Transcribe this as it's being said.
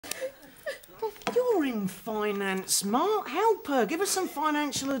You're in finance, Mark. Help her. Give her some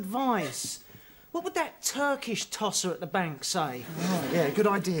financial advice. What would that Turkish tosser at the bank say? Oh, yeah, good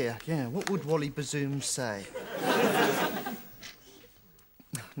idea. Yeah, what would Wally Bazoom say?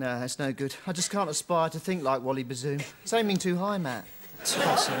 No, that's no good. I just can't aspire to think like Wally Bazoom. It's aiming too high, Matt.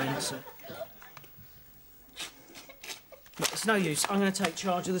 Tosser, innocent. Look, it's no use. I'm going to take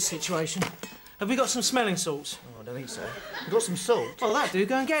charge of the situation. Have we got some smelling salts? Oh, I don't think so. You got some salt? Well, that'll do.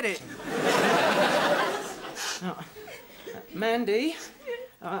 Go and get it. Now, Mandy,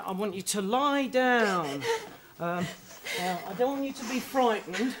 I want you to lie down. I don't want you to be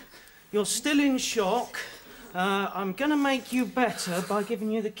frightened. You're still in shock. I'm going to make you better by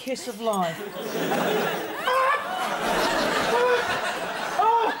giving you the kiss of life.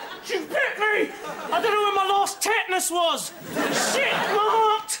 Oh, she bit me! I don't know where my last tetanus was. Shit, my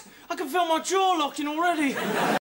heart! I can feel my jaw locking already.